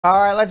All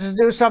right, let's just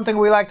do something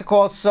we like to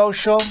call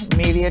social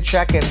media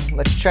check-in.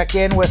 Let's check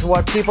in with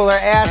what people are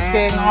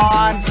asking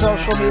on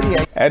social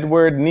media.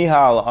 Edward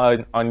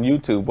Nihal on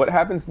YouTube. What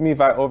happens to me if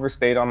I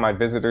overstayed on my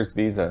visitor's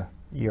visa?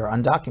 You're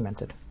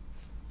undocumented.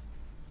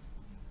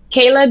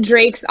 Kayla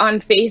Drake's on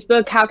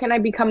Facebook. How can I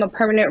become a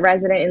permanent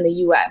resident in the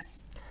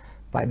U.S.?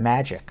 By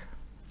magic.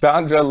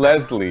 Sandra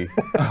Leslie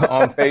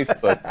on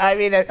Facebook. I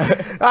mean,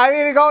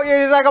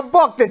 it's like a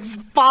book that's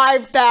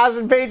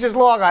 5,000 pages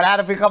long on how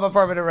to become a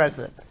permanent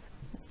resident.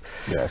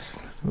 Yes.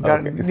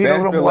 Need a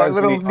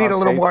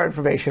little more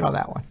information on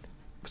that one.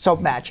 So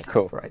magic.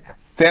 Cool. For right now.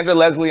 Sandra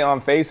Leslie on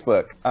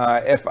Facebook.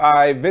 If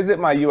I visit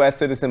my U.S.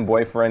 citizen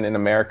boyfriend in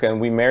America and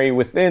we marry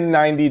within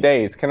 90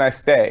 days, can I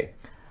stay?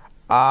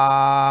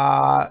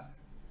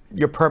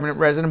 Your permanent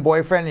resident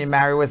boyfriend, and you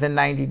marry within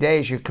 90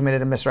 days, you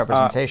committed a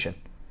misrepresentation.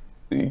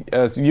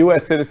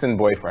 U.S. citizen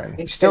boyfriend.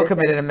 You still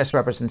committed a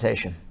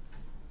misrepresentation.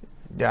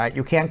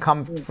 You can't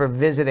come for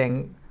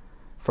visiting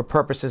for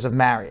purposes of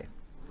marrying.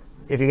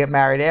 If you get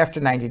married after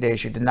 90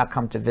 days, you did not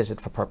come to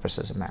visit for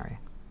purposes of marrying.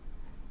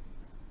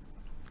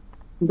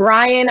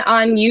 Brian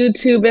on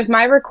YouTube. If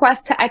my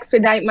request to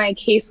expedite my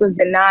case was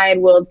denied,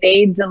 will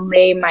they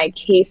delay my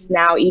case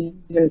now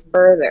even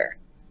further?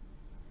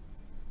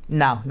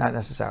 No, not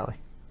necessarily.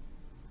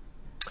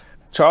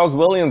 Charles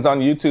Williams on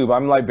YouTube.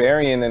 I'm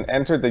Liberian and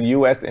entered the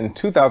U.S. in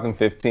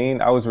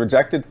 2015. I was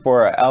rejected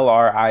for a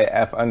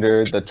LRIF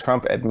under the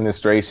Trump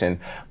administration.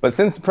 But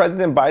since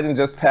President Biden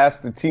just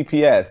passed the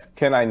TPS,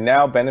 can I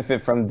now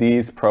benefit from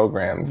these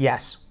programs?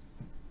 Yes.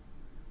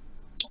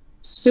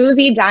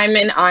 Susie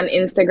Diamond on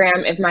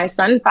Instagram. If my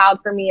son filed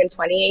for me in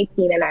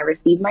 2018 and I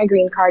received my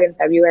green card in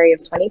February of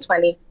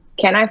 2020,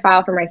 can I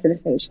file for my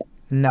citizenship?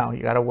 No,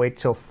 you got to wait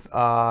till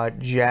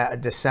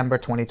December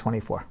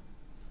 2024.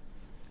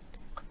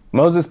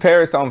 Moses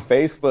Paris on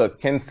Facebook.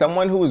 Can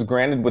someone who was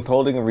granted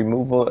withholding and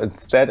removal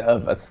instead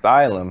of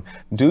asylum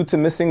due to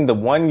missing the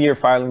 1-year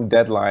filing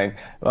deadline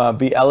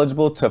be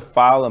eligible to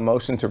file a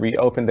motion to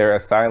reopen their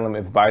asylum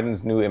if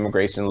Biden's new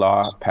immigration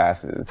law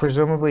passes?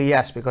 Presumably,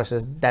 yes, because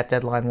that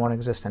deadline won't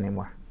exist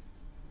anymore.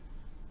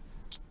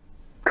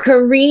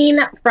 Kareen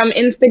from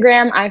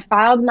Instagram. I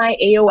filed my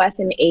AOS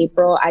in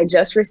April. I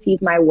just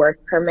received my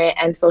work permit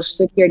and social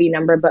security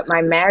number, but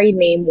my married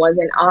name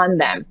wasn't on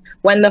them.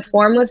 When the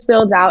form was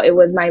filled out, it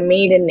was my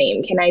maiden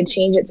name. Can I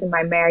change it to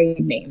my married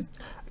name?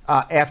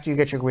 After you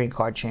get your green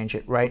card, change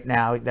it. Right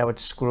now, that would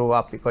screw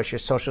up because your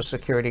social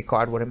security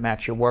card wouldn't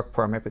match your work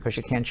permit because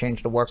you can't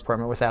change the work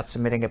permit without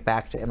submitting it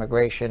back to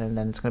immigration, and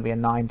then it's going to be a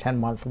 9-10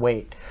 month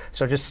wait.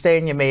 So just stay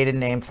in your maiden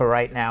name for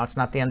right now. It's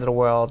not the end of the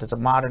world. It's a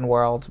modern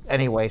world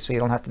anyway, so you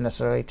don't have to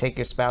necessarily take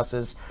your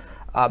spouse's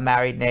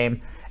married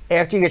name.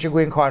 After you get your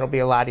green card, it'll be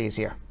a lot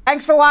easier.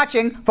 Thanks for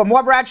watching. For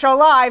more Bradshaw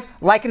Live,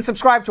 like and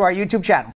subscribe to our YouTube channel.